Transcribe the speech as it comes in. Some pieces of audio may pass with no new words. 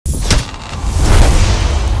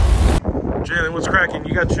Jalin, what's cracking?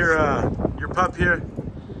 You got your pup here.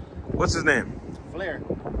 What's his name? Flair.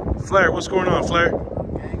 Flair, what's going on, Flair?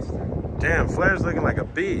 Gangster. Damn, Flair's looking like a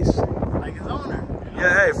beast. Like his owner. You know?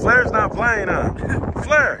 Yeah, hey, Flair's not playing, huh?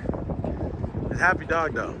 Flair. He's a happy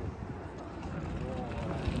dog, though.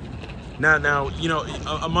 Now, you know,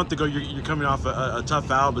 a month ago you're coming off a tough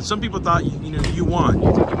foul, but some people thought you won.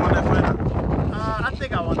 You think you won that fight? I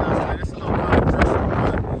think I won that fight. It's a little controversial,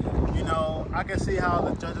 but you know, I can see how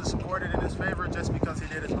the judges supported in his favor just because he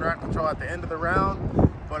did his ground control at the end of the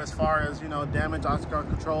round. But as far as damage, off-guard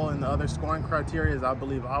control, and the other scoring criteria, I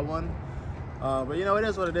believe I won. But you know, it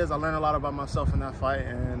is what it is. I learned a lot about myself in that fight,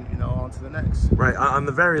 and on to the next. Right. On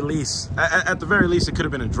the very least, at the very least, it could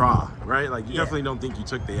have been a draw, right? Like you definitely don't think you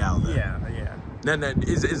took the L there. Yeah. Then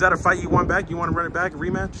is that a fight you want back? You want to run it back, a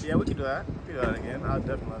rematch? Yeah, we can do that. We can do that again. I'll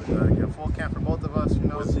definitely do that again. Full camp for both of us.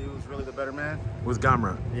 See who's really the better man. With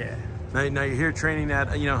Gamrot. Yeah. Now you're here training at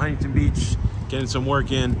Huntington Beach, getting some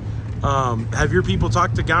work in. Have your people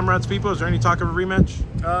talked to Gamrot's people? Is there any talk of a rematch?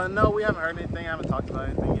 No, we haven't heard anything. I haven't talked about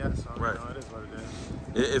anything yet. So right. It is what it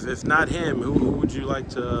is. If not him, who would you like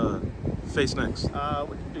to face next? We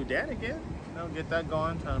can do Dan again. Get that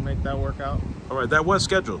going. Trying to make that work out. All right, that was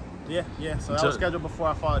scheduled. Yeah. So that was scheduled before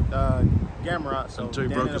I fought Gamrot. So until he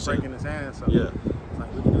Dan broke ended up breaking his hand. So yeah.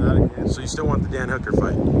 We can do that again. So you still want the Dan Hooker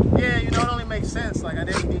fight? Yeah, it only makes sense. Like I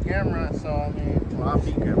didn't beat Gamrot, so I mean, I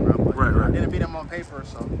beat Gamrot, but right. I didn't beat him on paper,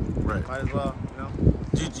 so right. Might as well,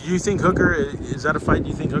 Do you think Hooker is that a fight? Do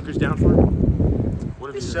you think Hooker's down for?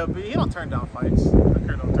 What he should be. He don't turn down fights.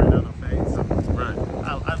 Hooker don't turn down no fights. So. Right.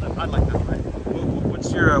 I like that fight.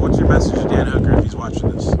 What's your message to Dan Hooker if he's watching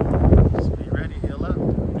this? Just be ready, heal up.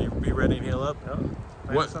 Be ready and heal up.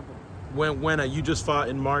 Yeah. When you just fought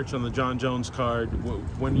in March on the John Jones card,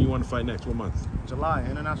 when do you want to fight next? What month? July,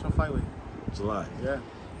 International Fight Week. July. Yeah.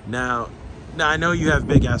 Now I know you have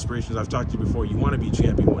big aspirations. I've talked to you before. You want to be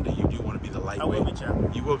champion one day. You do want to be the lightweight. I will be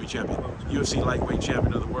champion. You will be champion. UFC lightweight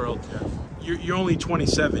champion of the world. Yes. You're only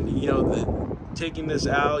 27. Taking this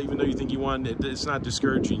out, even though you think you won, it's not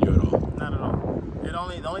discouraging you at all. Not at all.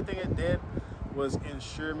 The only thing it did was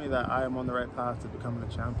ensure me that I am on the right path to becoming a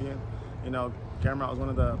champion. Gamrot was one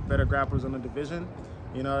of the better grapplers in the division.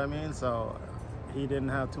 You know what I mean? So he didn't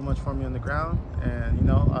have too much for me on the ground, and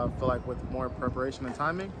I feel like with more preparation and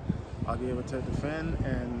timing, I'll be able to defend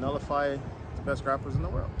and nullify the best grapplers in the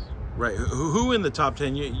world. Right. Who in the top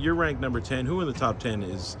 10? You're ranked number 10. Who in the top 10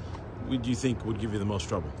 do you think would give you the most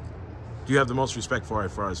trouble? Do you have the most respect for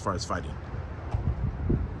as far as fighting?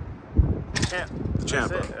 The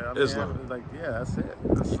champ. Islam. That's it.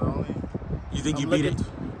 That's the only. You think you beat it?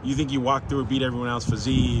 You think you walked through and beat everyone else?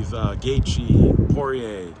 Fiziev, Gaethje,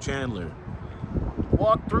 Poirier, Chandler.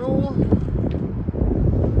 Walk through.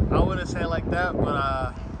 I wouldn't say it like that,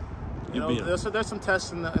 but there's some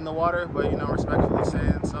tests in the water. But respectfully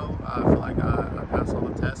saying so, I feel like I passed all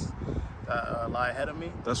the tests that lie ahead of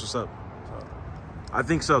me. That's what's up. So, I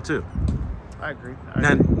think so too. I agree.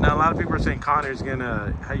 Now a lot of people are saying Connor's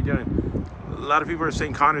gonna. How you doing? A lot of people are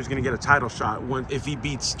saying Connor's gonna get a title shot if he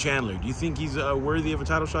beats Chandler. Do you think he's worthy of a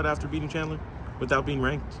title shot after beating Chandler without being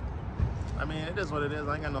ranked? I mean, it is what it is.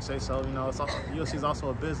 I ain't got no say so. It's also, UFC's also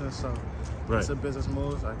a business, so it's a business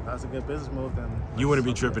move. Like, that's a good business move. Then you wouldn't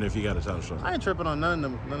be tripping if he got a title shot. I ain't tripping on none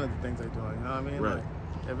of the things they're doing. You know what I mean? Right. Like,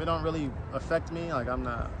 if it don't really affect me, like I'm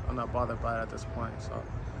not bothered by it at this point. So,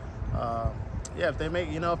 yeah, if they make,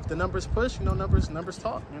 if the numbers push, numbers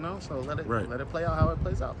talk. So let it play out how it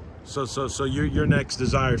plays out. So your next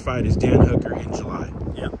desired fight is Dan Hooker in July.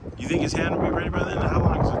 Yeah. You think his hand will be ready by then? How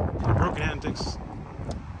long is it? A broken hand takes.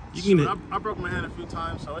 I broke my hand a few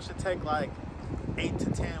times, so it should take like 8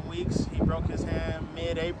 to 10 weeks. He broke his hand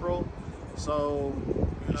mid-April, so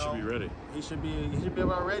he should be ready. He should be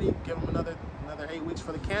about ready. Give him another 8 weeks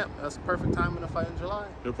for the camp. That's the perfect time in the fight in July.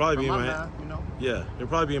 He'll probably be in Miami. Yeah, he'll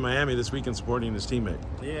probably be in Miami this weekend supporting his teammate.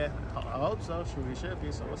 Yeah, I hope so. He should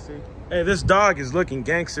be. So we'll see. Hey, this dog is looking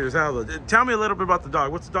gangster as hell. Tell me a little bit about the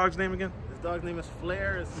dog. What's the dog's name again? His dog's name is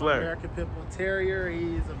Flair. It's Flair. an American Pit Bull Terrier.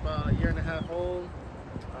 He's about 1.5 years old.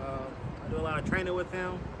 I do a lot of training with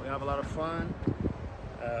him. We have a lot of fun.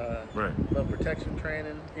 Right. Little protection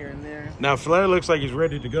training here and there. Now Flair looks like he's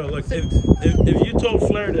ready to go. Look, if you told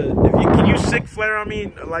Flair can you sick Flair on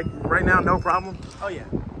me like right now, no problem? Oh yeah.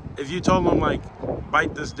 If you told him like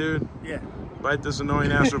bite this dude, bite this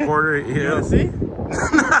annoying ass reporter, you want to see?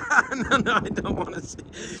 no, I don't want to see.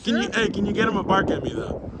 Can you get him to bark at me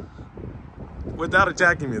though, without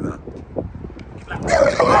attacking me though?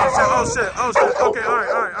 Oh shit. Okay, all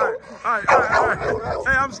right.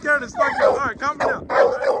 Hey, I'm scared as fuck. All right, calm me down.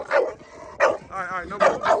 All right, no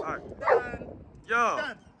problem. All right. Yo,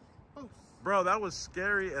 bro, that was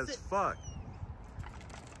scary as fuck.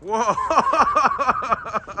 Whoa.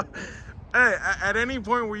 Hey, at any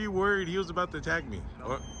point were you worried he was about to attack me?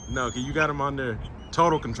 No, okay, you got him under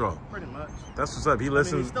total control. Pretty much. That's what's up. He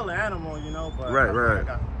listens. I mean, he's still an animal, you know, but right. I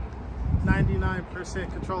got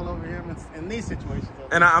 99% control over him in these situations.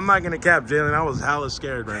 And I'm not gonna cap, Jalin. I was hella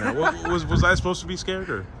scared right now. Was I supposed to be scared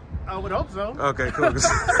or? I would hope so. Okay, cool.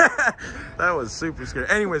 That was super scary.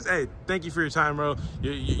 Anyways, hey, thank you for your time, bro.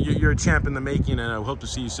 You're a champ in the making, and I hope to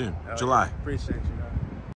see you soon. July. Appreciate you.